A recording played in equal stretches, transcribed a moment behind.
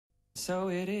So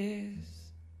it is.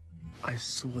 I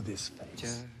saw this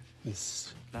face,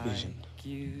 this vision.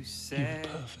 You said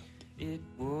you were perfect. It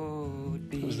would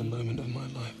be. It was the moment of my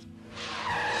life.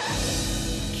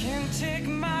 Can't take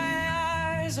my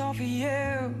eyes off of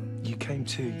you. You came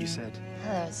too, you said.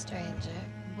 Hello, stranger.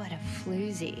 What a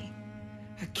floozy.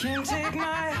 I can't take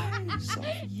my eyes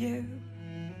off of you.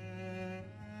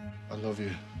 I love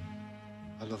you.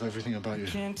 I love everything about you.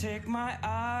 Can't take my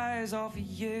eyes off of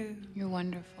you. You're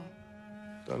wonderful.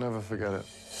 Don't ever forget it.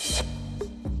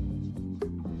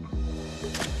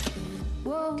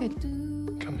 Good.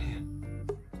 Come here.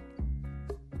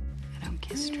 I don't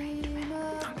kiss strange men.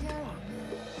 I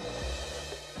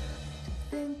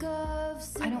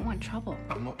don't want trouble.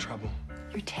 I'm not trouble.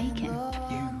 You're taken.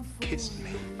 You kissed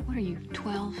me. What are you,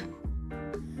 12?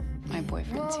 My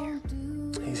boyfriend's here.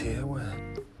 He's here, where?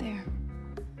 There.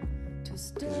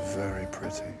 He's very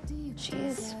pretty.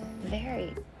 She's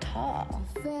very tall.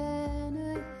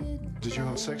 Did you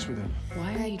have sex with him?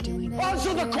 Why are you doing that?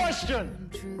 Answer the question!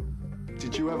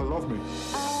 Did you ever love me?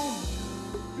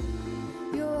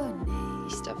 You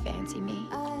still fancy me?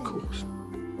 Of course.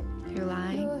 You're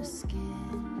lying.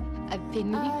 I've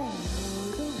been you.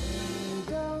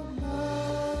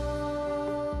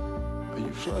 Are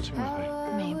you flirting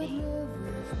with me? Maybe.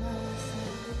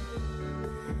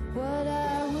 What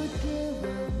I would give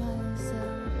of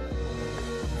myself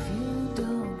if you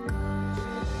don't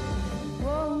come,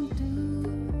 won't do.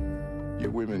 You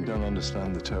women don't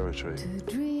understand the territory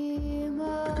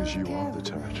because you are the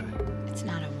territory. It's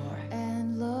not a war.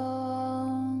 And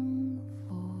long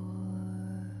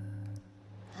for.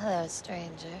 Hello,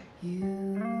 stranger.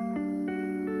 You.